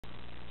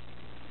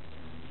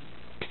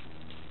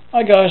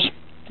Hi guys,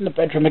 in the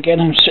bedroom again.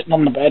 I'm sitting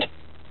on the bed.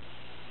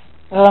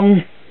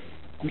 I'm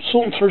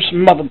sorting through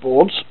some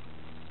motherboards.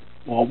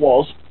 Well, I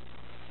was.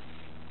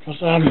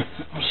 Because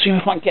I'll see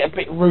if I can get a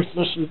bit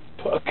ruthless and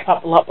put a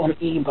couple up on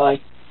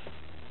eBay.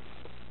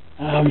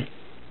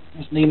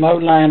 There's Nemo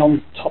laying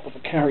on top of a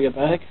carrier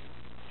bag.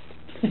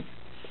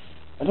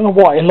 I don't know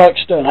why he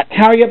likes doing that.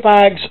 Carrier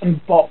bags and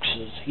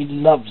boxes. He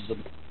loves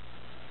them.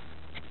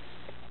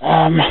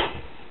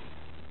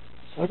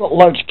 So I've got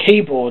loads of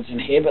keyboards in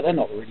here, but they're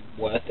not really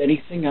worth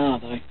anything, are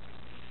they?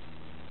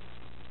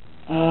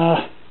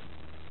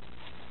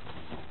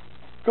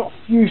 Got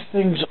a few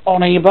things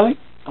on eBay.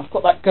 I've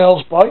got that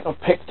girl's bike I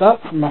picked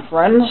up from my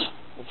friends.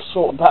 I've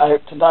sorted that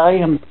out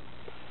today and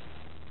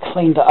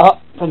cleaned it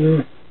up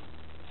and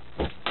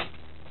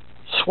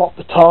swapped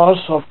the tyres.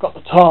 So I've got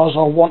the tyres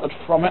I wanted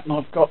from it, and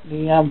I've got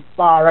the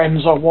bar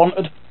ends I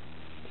wanted,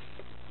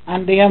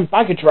 and the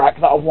baggage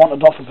rack that I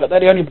wanted off of it. They're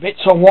the only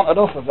bits I wanted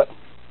off of it.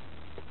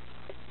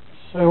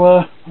 So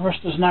the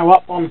rest is now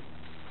up on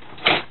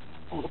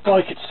the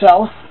bike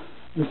itself,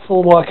 in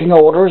full working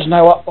order, is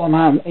now up on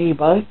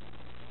eBay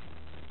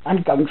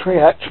and Gumtree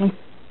actually.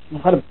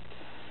 I've had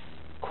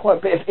quite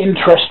a bit of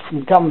interest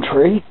from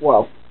Gumtree.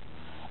 Well,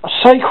 I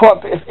say quite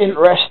a bit of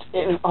interest.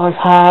 I've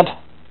had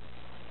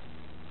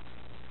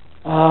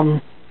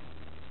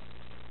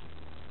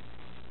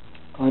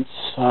I'd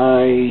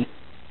say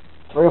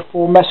 3 or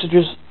 4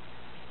 messages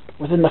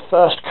within the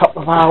first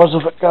couple of hours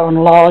of it going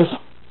live.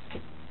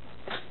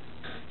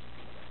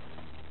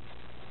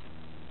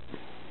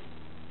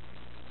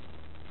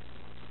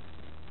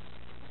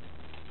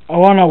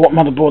 Oh, I know what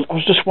motherboard. I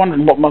was just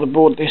wondering what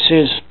motherboard this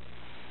is.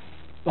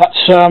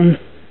 That's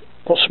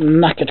got some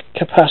knackered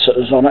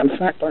capacitors on it. In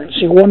fact, I can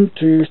see 1,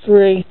 2,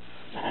 3,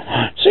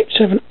 6,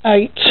 7,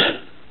 8,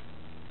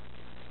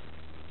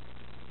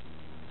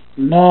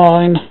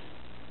 9.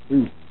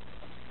 Ooh.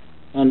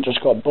 And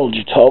just got a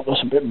bulgy top.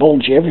 That's a bit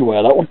bulgy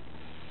everywhere, that one.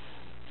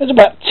 There's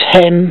about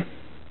 10,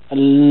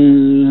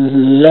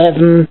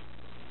 11.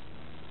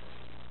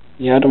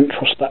 Yeah, I don't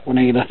trust that one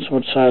either, so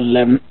I'd say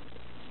 11.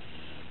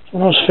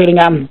 When I was feeling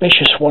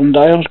ambitious one day,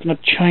 I was going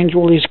to change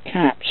all these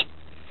caps.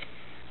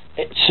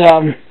 It's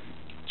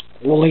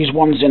all these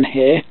ones in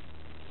here.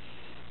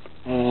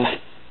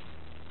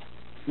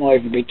 Might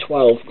even be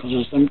 12, because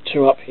there's them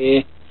 2 up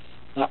here.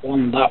 That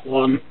one, and that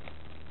one,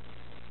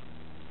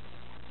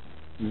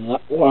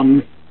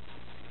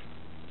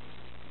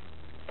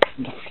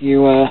 and a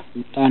few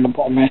down the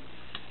bottom here.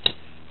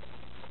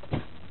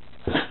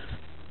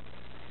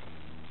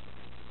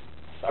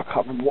 I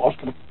can't remember what I was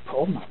going to put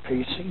on that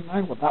PC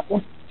now with that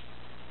one.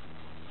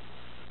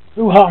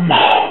 Ooh, what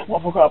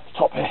have I got up the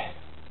top here?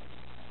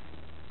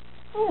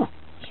 Oh,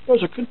 I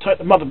suppose I could take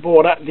the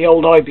motherboard out of the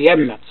old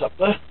IBM that's up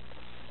there.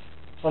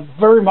 I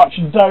very much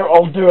doubt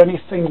I'll do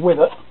anything with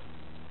it.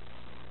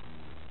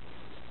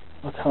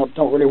 I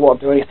don't really want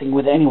to do anything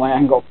with it anyway. I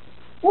ain't got.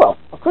 Well,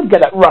 I could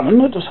get it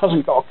running. It just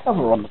hasn't got a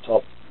cover on the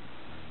top.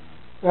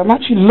 I'm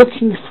actually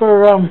looking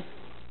for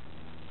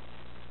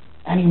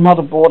any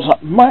motherboards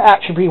that might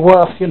actually be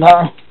worth, you know,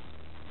 a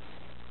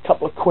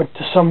couple of quid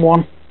to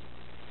someone.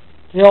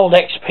 The old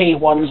XP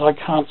ones, I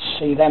can't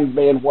see them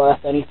being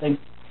worth anything.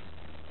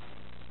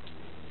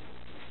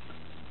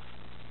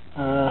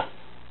 I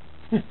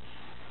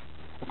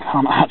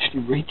can't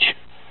actually reach.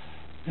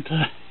 But,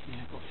 yeah,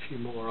 I've got a few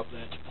more up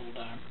there to pull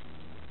down.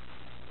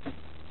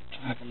 To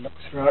have a look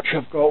through. Actually,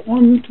 I've got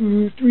 1,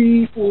 2,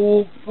 3,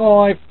 4,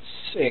 5,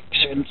 6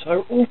 in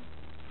total.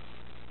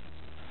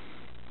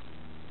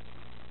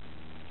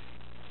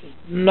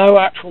 No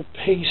actual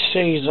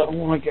PCs that I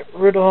want to get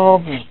rid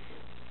of.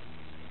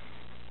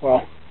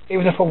 Well,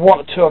 even if I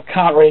wanted to, I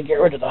can't really get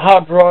rid of the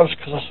hard drives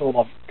because that's all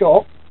I've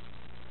got.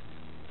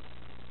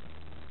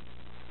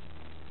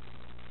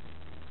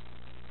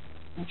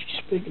 Actually,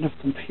 speaking of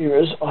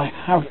computers, I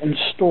have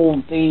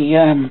installed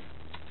the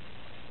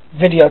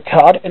video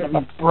card into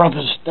my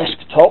brother's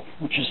desktop,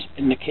 which is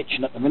in the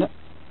kitchen at the minute.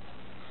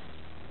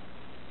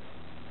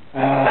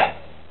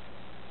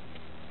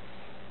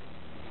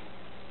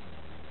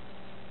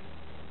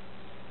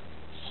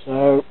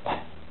 So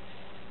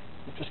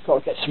I've just got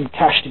to get some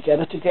cash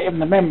together to get him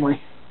the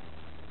memory.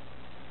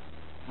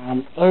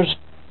 Those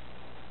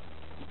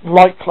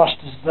light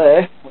clusters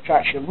there, which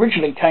actually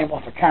originally came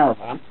off a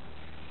Caravan,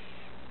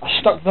 I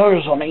stuck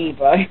those on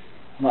eBay,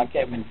 and I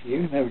get them in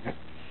view. There we go.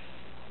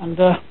 And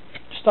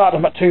started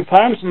them at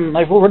 £2, and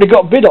they've already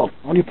got a bid on.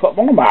 I only put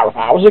them on a matter of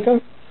hours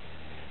ago.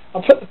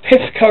 I put the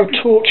Pithco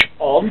torch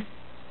on,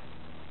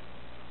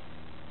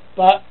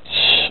 but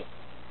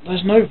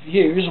there's no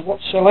views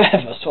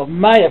whatsoever, so I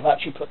may have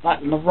actually put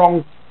that in the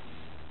wrong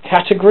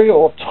category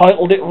or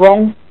titled it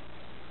wrong.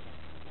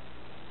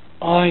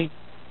 I'm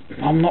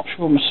not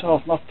sure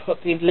myself. I've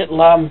put the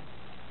little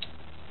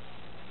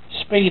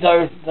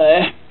speedo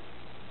there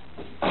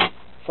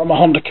from a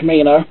Honda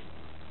Camino.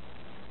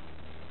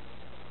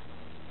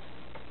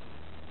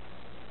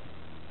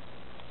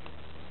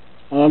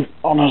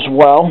 On as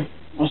well.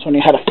 It's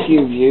only had a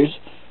few views.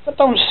 If I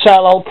don't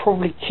sell, I'll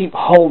probably keep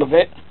hold of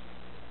it.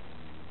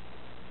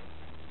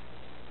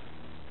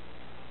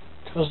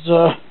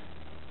 because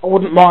I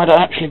wouldn't mind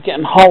actually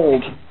getting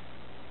hold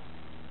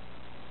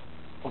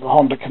of the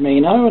Honda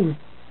Camino and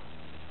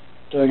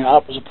doing it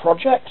up as a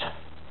project.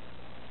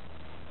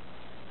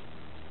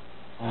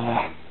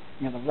 Yeah,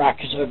 the rack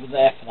is over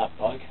there for that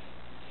bike.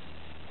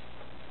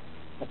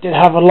 I did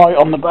have a light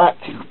on the back,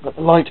 but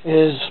the light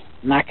is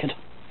knackered.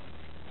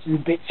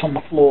 Some bits on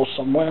the floor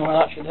somewhere.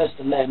 Well, actually, there's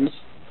the lens.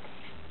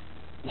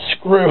 The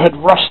screw had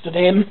rusted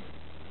in,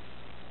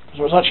 because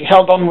it was actually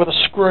held on with a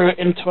screw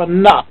into a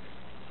nut.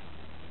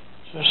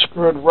 So the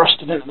screw had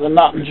rusted into the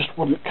nut and just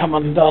wouldn't come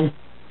undone.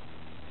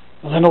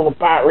 And then all the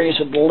batteries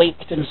had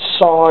leaked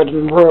inside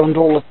and ruined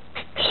all the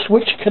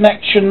switch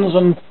connections,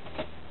 and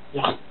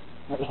yeah,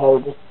 that was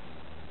horrible.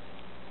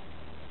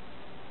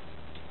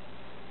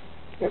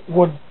 It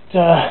would,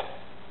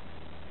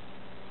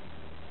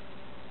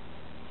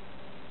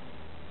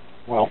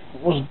 well,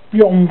 it was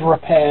beyond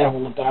repair,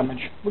 all the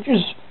damage, which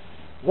is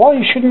why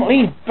you shouldn't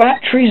leave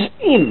batteries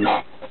in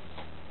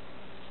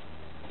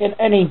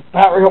any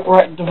battery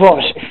operated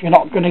device if you're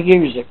not going to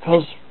use it,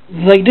 because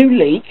they do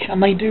leak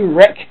and they do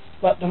wreck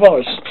that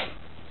device.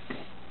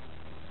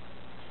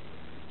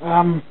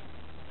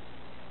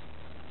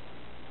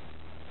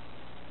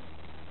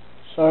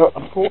 So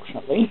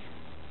unfortunately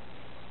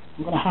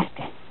I'm going to have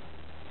to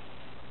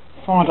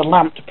find a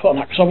lamp to put on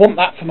that, because I want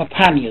that for my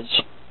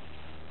panniers.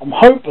 I'm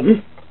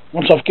hoping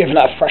once I've given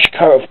it a fresh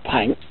coat of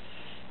paint,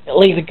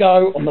 it'll either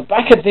go on the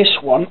back of this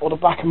one or the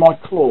back of my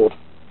Claude.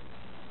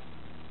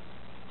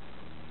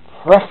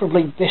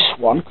 Preferably this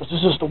one, because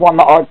this is the one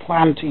that I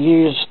plan to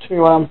use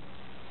to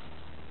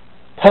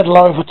pedal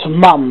over to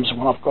Mum's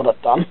when I've got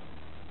it done.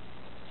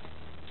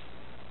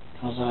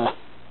 Because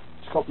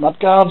it's got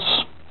mudguards,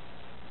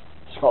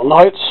 it's got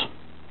lights,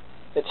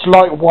 it's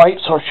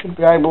lightweight, so I should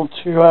be able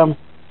to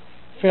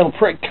feel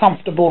pretty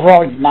comfortable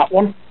riding that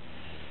one.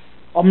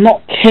 I'm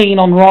not keen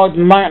on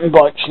riding mountain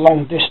bikes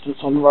long distance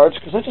on roads,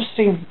 because they just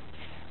seem,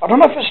 I don't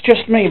know if it's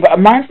just me, but a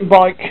mountain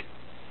bike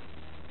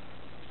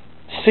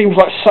seems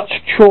like such a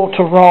chore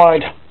to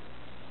ride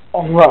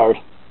on road,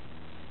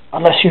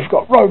 unless you've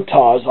got road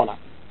tyres on it,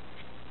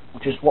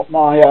 which is what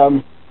my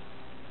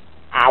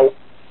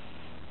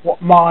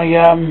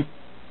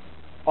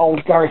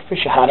old Gary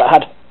Fisher had. It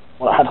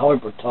had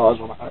hybrid tyres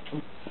on it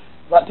actually.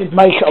 That did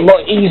make it a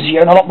lot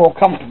easier and a lot more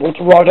comfortable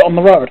to ride it on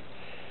the road.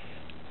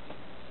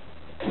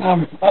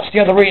 That's the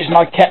other reason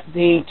I kept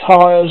the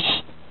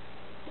tyres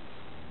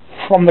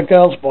from the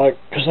girls' bike,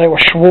 because they were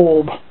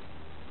Schwalbe.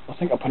 I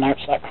think I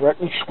pronounced that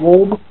correctly.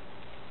 Schwalbe?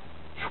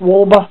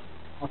 Schwalbe?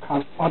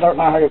 I don't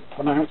know how to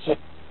pronounce it.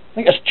 I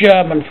think it's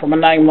German from a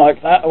name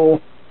like that, or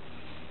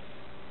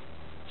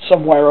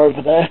somewhere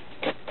over there.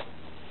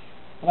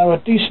 And they were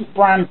decent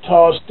brand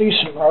tyres,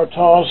 decent road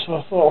tyres, so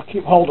I thought I'll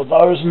keep hold of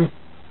those and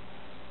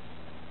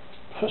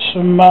put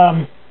some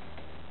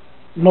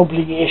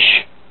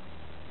knobbly-ish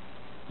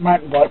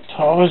mountain bike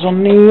tyres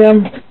on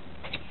the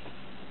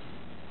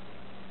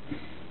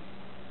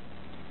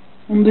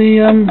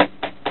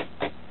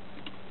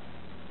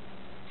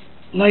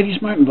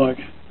ladies' mountain bike.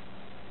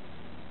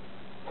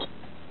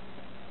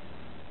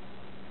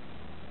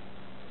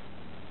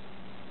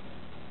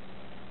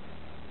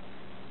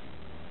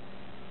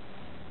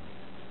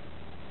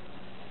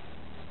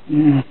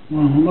 Yeah,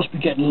 well, it must be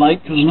getting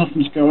late because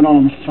nothing's going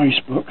on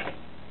Facebook.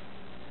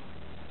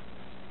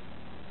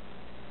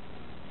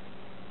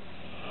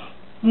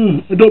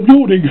 And I'm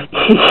yawning.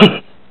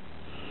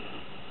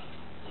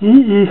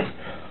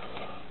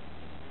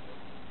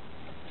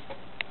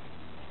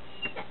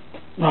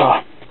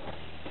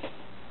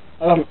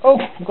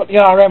 I've got the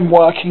RM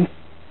working,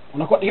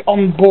 and I've got the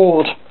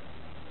onboard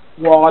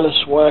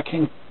wireless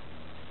working.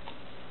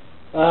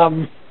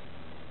 Although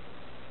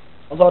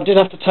I did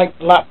have to take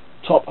the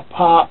laptop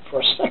apart for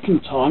a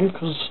second time,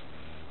 because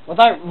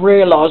without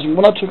realising,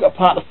 when I took it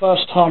apart the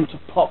first time to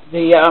pop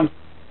the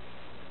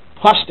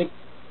plastic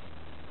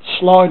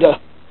slider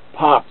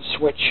part of the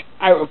switch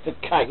out of the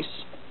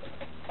case,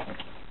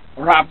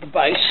 or out of the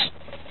base,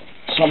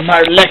 so I'm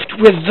now left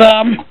with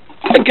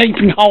a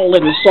gaping hole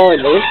in the side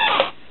here.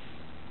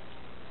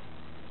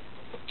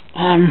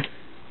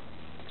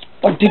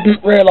 I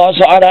didn't realise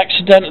that I'd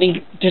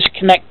accidentally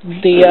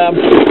disconnected the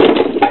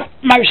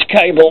mouse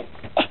cable,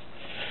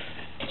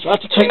 so I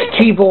had to take the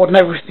keyboard and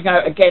everything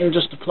out again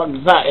just to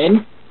plug that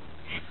in.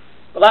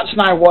 But that's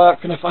now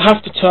working. If I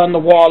have to turn the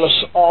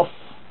wireless off,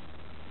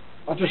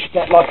 I just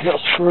get like a little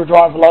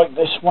screwdriver like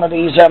this, one of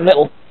these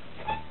little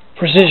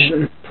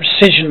precision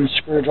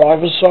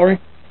screwdrivers, sorry,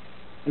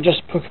 and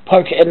just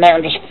poke it in there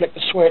and just flick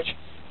the switch.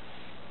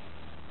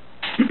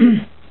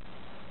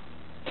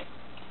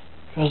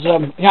 Because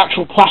the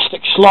actual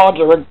plastic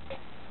slider had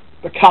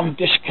become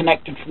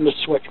disconnected from the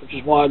switch, which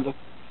is why the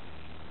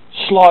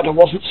slider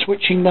wasn't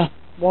switching the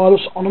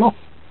wireless on and off.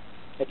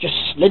 It just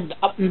slid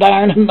up and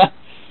down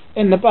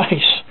in the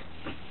base.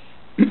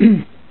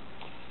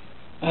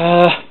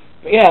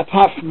 But yeah,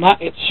 apart from that,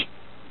 it's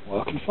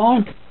working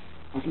fine.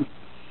 I can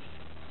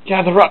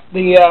gather up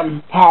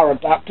the power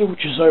adapter,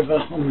 which is over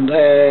on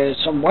there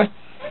somewhere,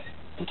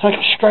 and take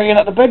it straight in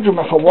at the bedroom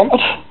if I wanted.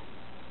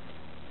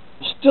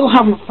 Just still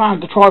haven't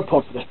found the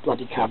tripod for this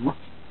bloody camera.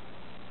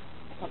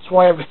 That's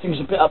why everything's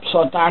a bit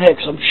upside down here,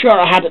 because I'm sure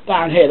I had it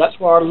down here. That's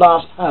where I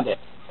last had it.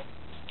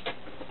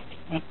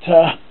 But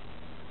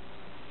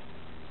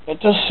it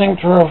does seem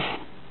to have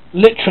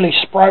literally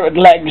sprouted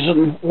legs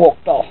and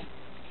walked off.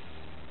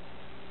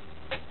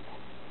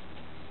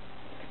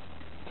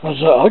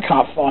 Because I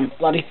can't find the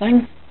bloody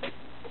thing.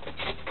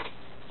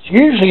 It's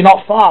usually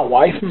not far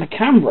away from the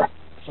camera,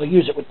 because I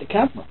use it with the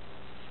camera.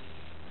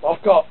 But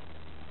I've got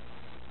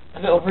a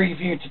little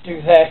review to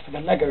do there for the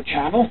Lego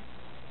channel.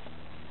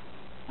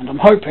 And I'm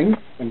hoping,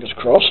 fingers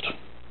crossed,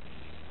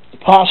 the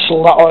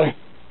parcel that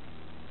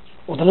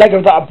or the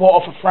Lego that I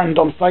bought off a friend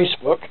on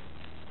Facebook,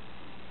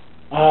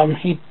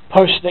 he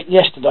posted it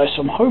yesterday,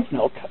 so I'm hoping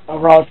it'll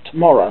arrive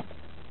tomorrow.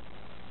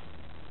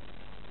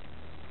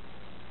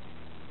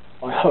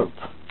 I hope.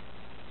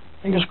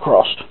 Fingers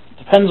crossed.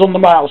 Depends on the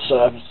mail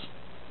service.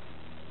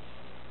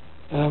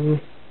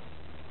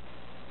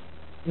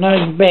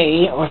 Knowing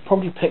me, I've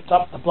probably picked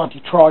up the bloody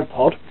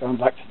tripod, going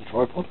back to the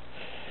tripod,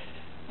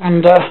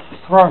 and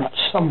thrown it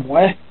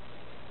somewhere.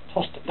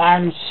 Tossed it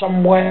down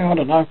somewhere, I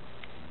don't know.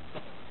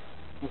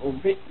 It will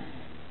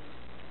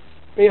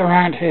be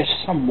around here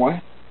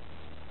somewhere.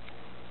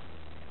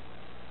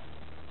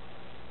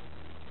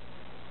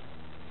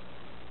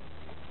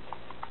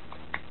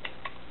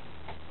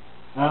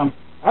 I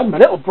had my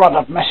little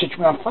brother message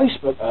me on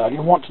Facebook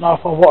earlier, want to know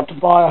if I wanted to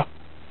buy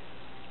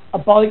a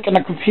bike and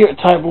a computer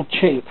table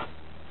cheap,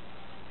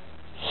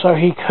 so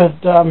he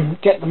could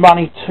get the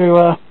money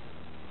to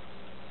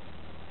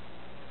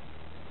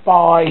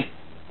buy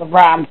the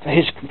RAM for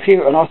his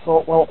computer. And I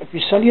thought, well, if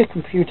you sell your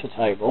computer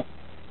table,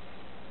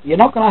 you're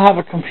not going to have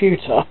a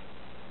computer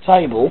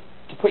table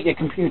to put your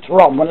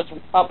computer on when it's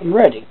up and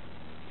ready.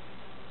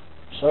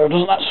 So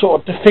doesn't that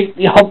sort of defeat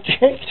the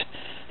object?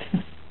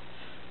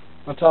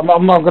 But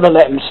I'm not going to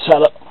let him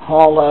sell it.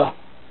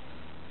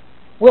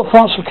 We'll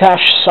find some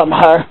cash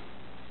somehow.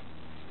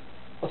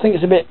 I think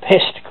he's a bit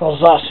pissed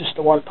because our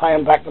sister won't pay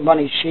him back the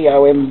money she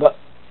owe him, but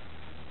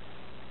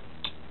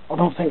I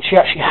don't think she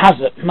actually has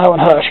it. Knowing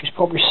her, she's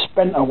probably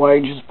spent her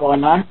wages by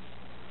now.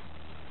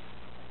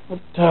 But,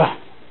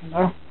 you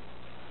know,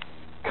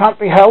 can't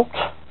be helped.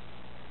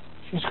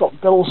 She's got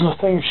bills and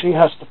things she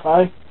has to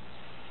pay.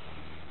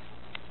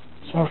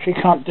 So if she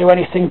can't do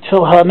anything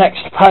till her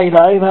next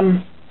payday,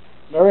 then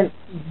there ain't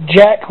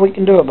jack we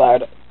can do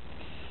about it.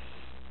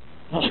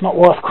 That's not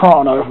worth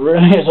crying over,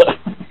 really, is it?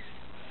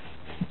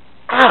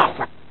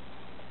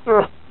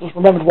 Just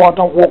remembered why I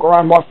don't walk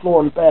around my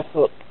floor in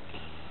barefoot.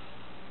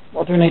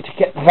 I do need to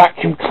get the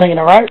vacuum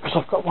cleaner out, because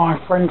I've got my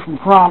friend from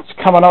France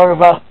coming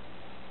over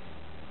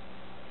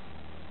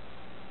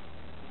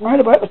right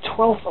about the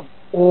 12th of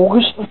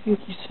August, I think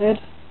he said.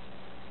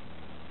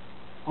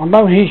 I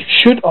know he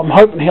should. I'm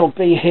hoping he'll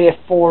be here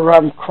for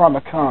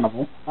Chroma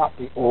Carnival. That'd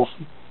be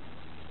awesome.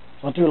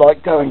 I do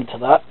like going to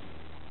that.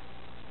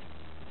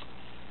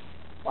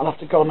 I'll have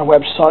to go on the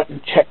website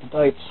and check the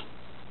dates.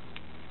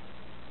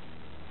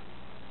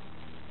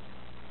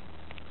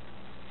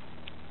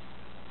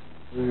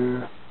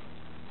 I'm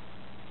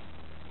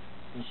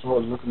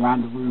sort of looking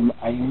around the room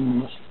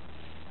aimlessly.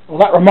 Well,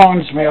 that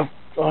reminds me, I've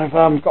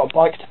got a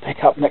bike to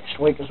pick up next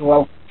week as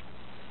well.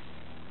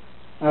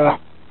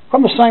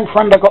 From the same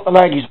friend I got the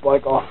lady's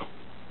bike off.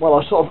 Well,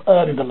 I sort of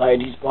earned the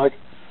lady's bike.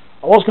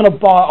 I was going to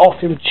buy it off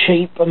him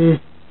cheap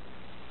and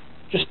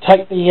just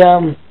take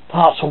the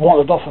parts I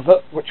wanted off of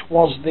it, which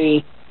was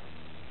the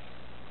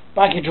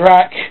baggage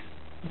rack,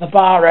 the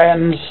bar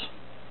ends,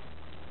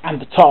 and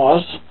the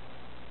tyres.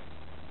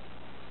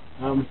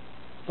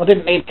 If I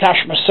didn't need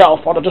cash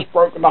myself, I'd have just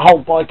broken the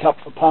whole bike up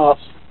for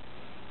parts.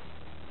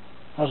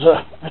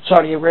 It's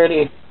only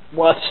really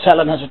worth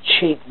selling as a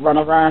cheap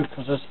runaround,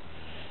 because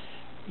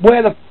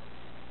where the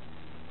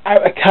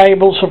outer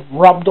cables have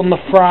rubbed on the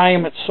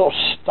frame, it's sort of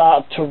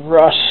started to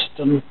rust,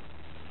 and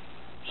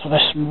so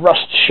there's some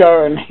rust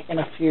showing in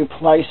a few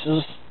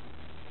places.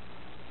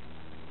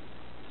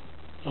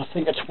 I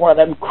think it's one of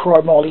them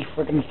chromoly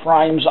friggin'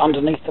 frames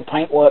underneath the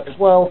paintwork as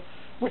well,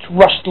 which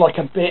rust like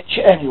a bitch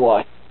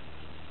anyway.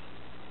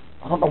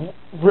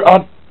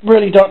 I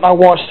really don't know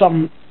why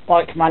some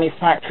bike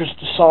manufacturers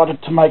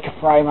decided to make a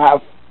frame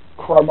out of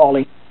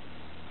chromoly.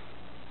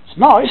 It's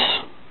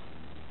nice.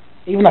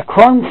 Even a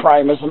chrome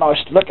frame is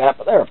nice to look at,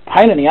 but they're a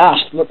pain in the ass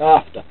to look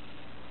after.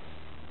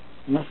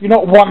 And if you're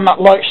not one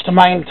that likes to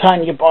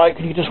maintain your bike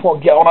and you just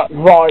want to get on it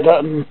and ride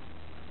it and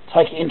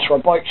take it into a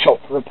bike shop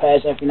for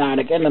repairs every now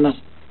and again, then it's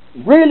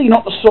really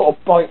not the sort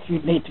of bike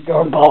you'd need to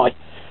go and buy.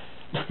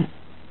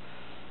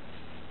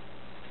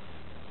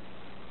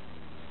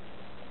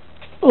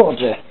 Oh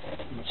dear.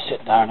 Let's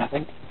sit down, I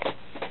think.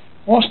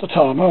 What's the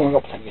time? Oh, we've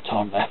got plenty of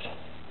time left.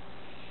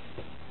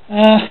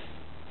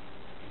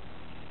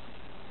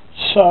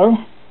 So,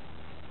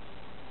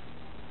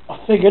 I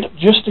figured,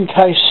 just in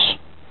case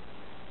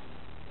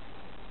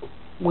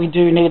we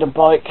do need a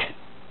bike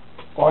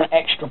or an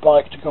extra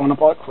bike to go on a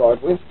bike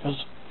ride with,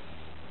 because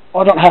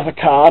I don't have a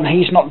car and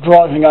he's not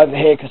driving over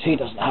here because he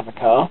doesn't have a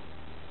car,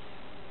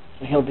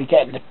 so he'll be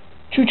getting the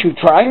choo-choo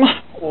train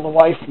all the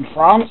way from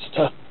France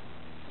to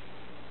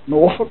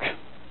Norfolk,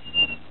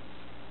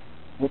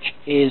 which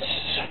is,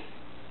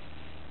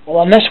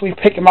 well, unless we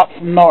pick him up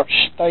from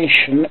Norwich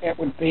Station, it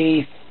would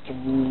be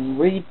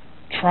three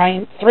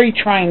train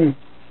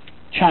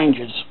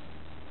changes.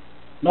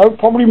 No,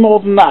 probably more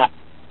than that.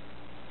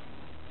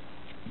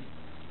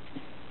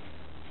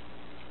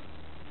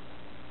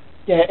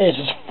 Yeah, it is.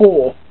 It's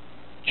 4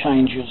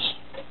 changes.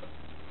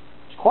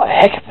 It's quite a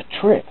heck of a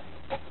trip.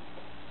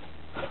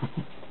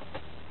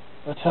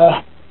 But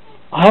I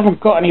haven't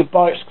got any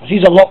bikes because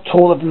he's a lot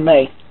taller than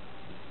me.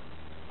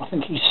 I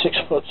think he's 6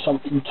 foot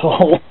something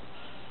tall.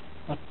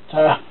 But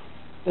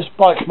this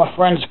bike my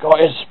friend's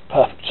got is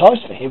perfect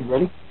size for him,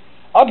 really.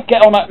 I'd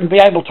get on it and be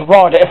able to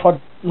ride it if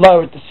I'd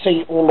lowered the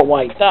seat all the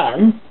way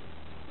down.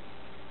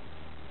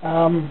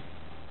 I'll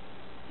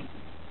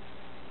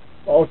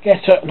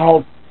get it and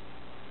I'll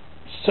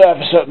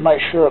service it and make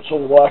sure it's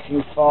all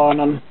working fine,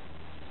 and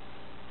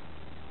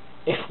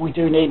if we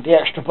do need the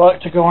extra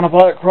bike to go on a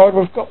bike ride,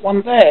 we've got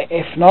one there.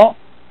 If not,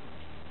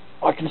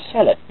 I can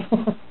sell it.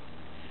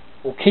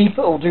 Or keep it,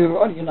 or do,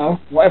 you know,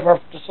 whatever I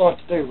decide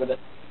to do with it.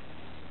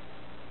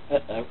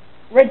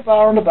 Red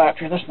bar on the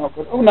battery, that's not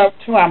good. Oh no,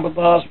 2 amber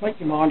bars, make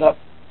your mind up.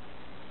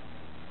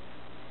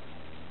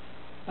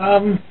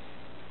 I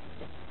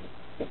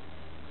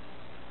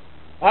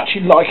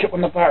actually like it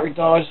when the battery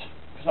dies,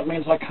 because that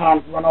means I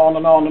can't run on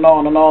and on and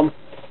on and on.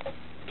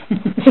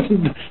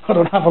 I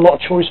don't have a lot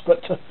of choice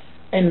but to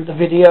end the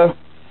video.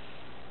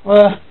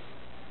 Well,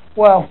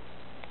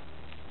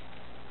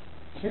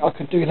 I think I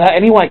could do that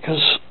anyway,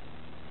 because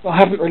I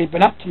haven't really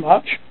been up to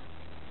much.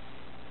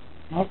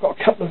 I've got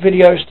a couple of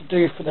videos to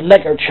do for the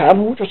Lego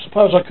channel, which I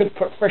suppose I could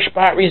put fresh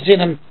batteries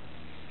in and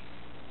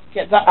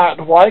get that out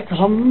of the way, because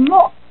I'm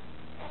not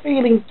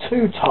feeling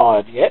too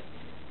tired yet.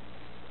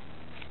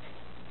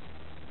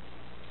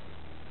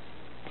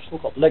 Still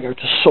got Lego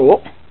to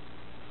sort.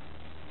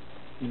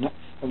 You know,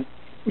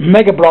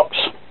 Mega Bloks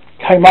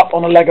came up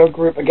on a Lego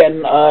group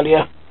again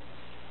earlier.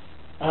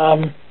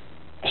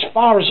 As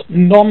far as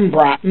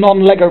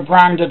non-Lego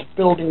branded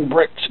building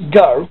bricks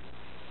go,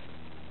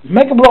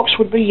 Mega Bloks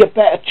would be your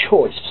better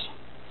choice.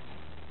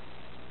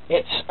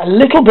 It's a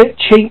little bit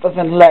cheaper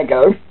than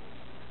Lego,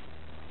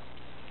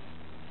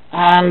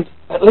 and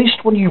at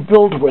least when you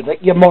build with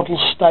it, your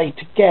models stay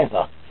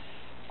together.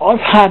 I've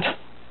had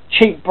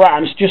cheap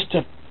brands just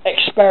to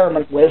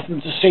experiment with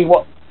and to see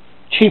what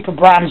cheaper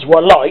brands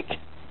were like,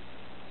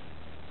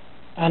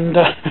 and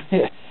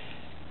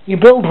you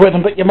build with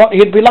them, but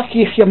you'd be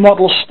lucky if your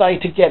models stay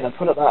together,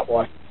 put it that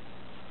way.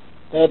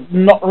 They're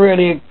not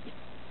really,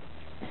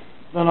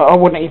 I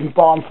wouldn't even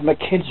buy them for my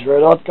kids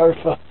really. I'd go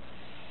for,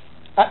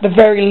 at the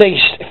very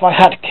least, if I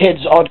had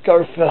kids, I'd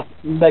go for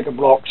Mega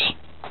Bloks.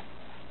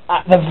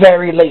 At the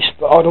very least,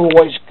 but I'd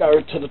always go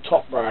to the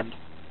top brand.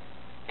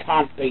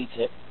 Can't beat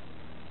it.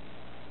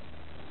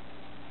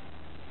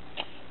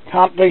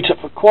 Can't beat it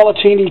for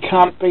quality, and you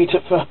can't beat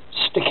it for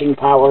sticking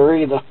power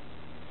either.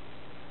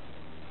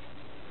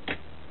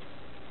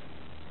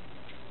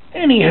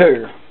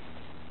 Anywho,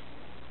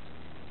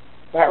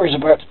 battery's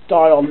about to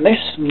die on this,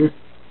 and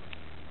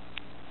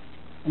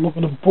I'm not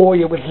going to bore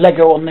you with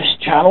Lego on this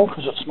channel,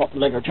 because it's not the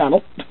Lego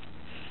channel. But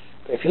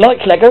if you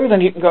like Lego,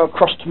 then you can go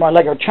across to my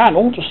Lego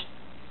channel. Just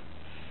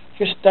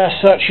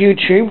search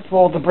YouTube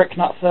for the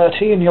Bricknut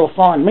 30 and you'll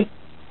find me.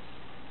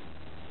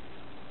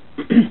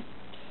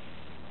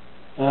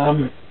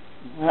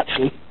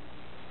 Actually,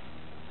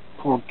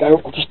 before I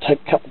go, I'll just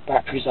take a couple of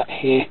batteries out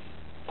here.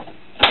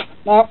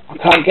 No, I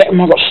can't get them.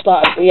 I've got to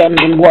start at the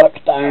end and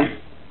work down.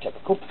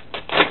 Typical.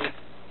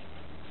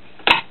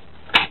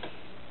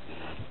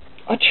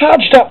 I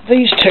charged up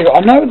these two. I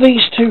know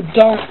these two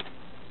don't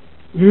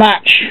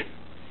match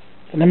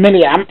for the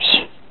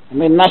milliamps. I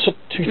mean, that's a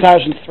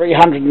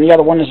 2300 and the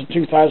other one is a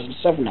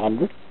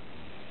 2700.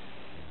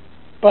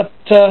 But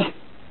I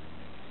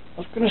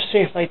was going to see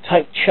if they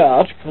take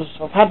charge, because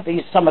I've had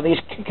some of these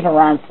kicking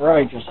around for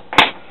ages.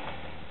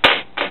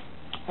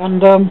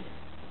 And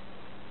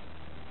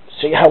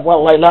see how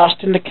well they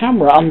last in the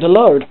camera under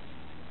load.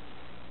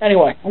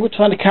 Anyway, I'm going to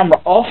turn the camera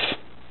off.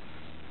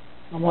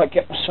 I might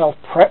get myself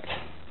prepped.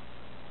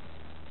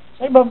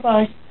 Say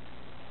bye-bye.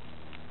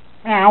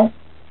 Meow.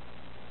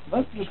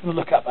 They're just going to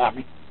look up at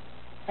me.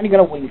 And you're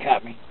going to wink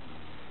at me.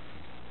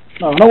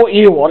 No, I know what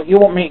you want. You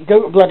want me to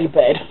go to bloody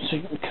bed so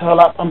you can curl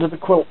up under the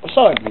quilt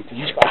beside me, because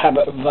he's got a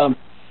habit of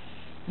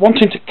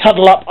wanting to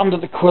cuddle up under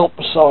the quilt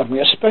beside me,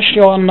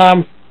 especially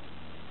on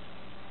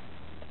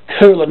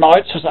cooler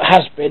nights, as it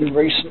has been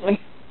recently.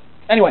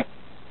 Anyway,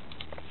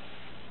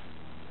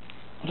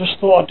 I just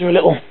thought I'd do a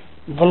little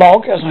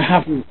vlog, as I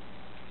haven't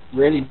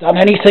really done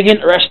anything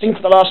interesting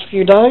for the last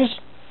few days.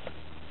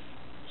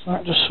 So I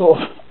can just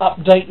sort of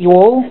update you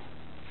all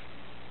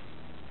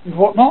and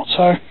whatnot.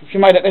 So if you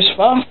made it this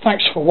far,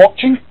 thanks for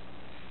watching,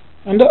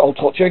 and I'll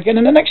talk to you again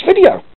in the next video.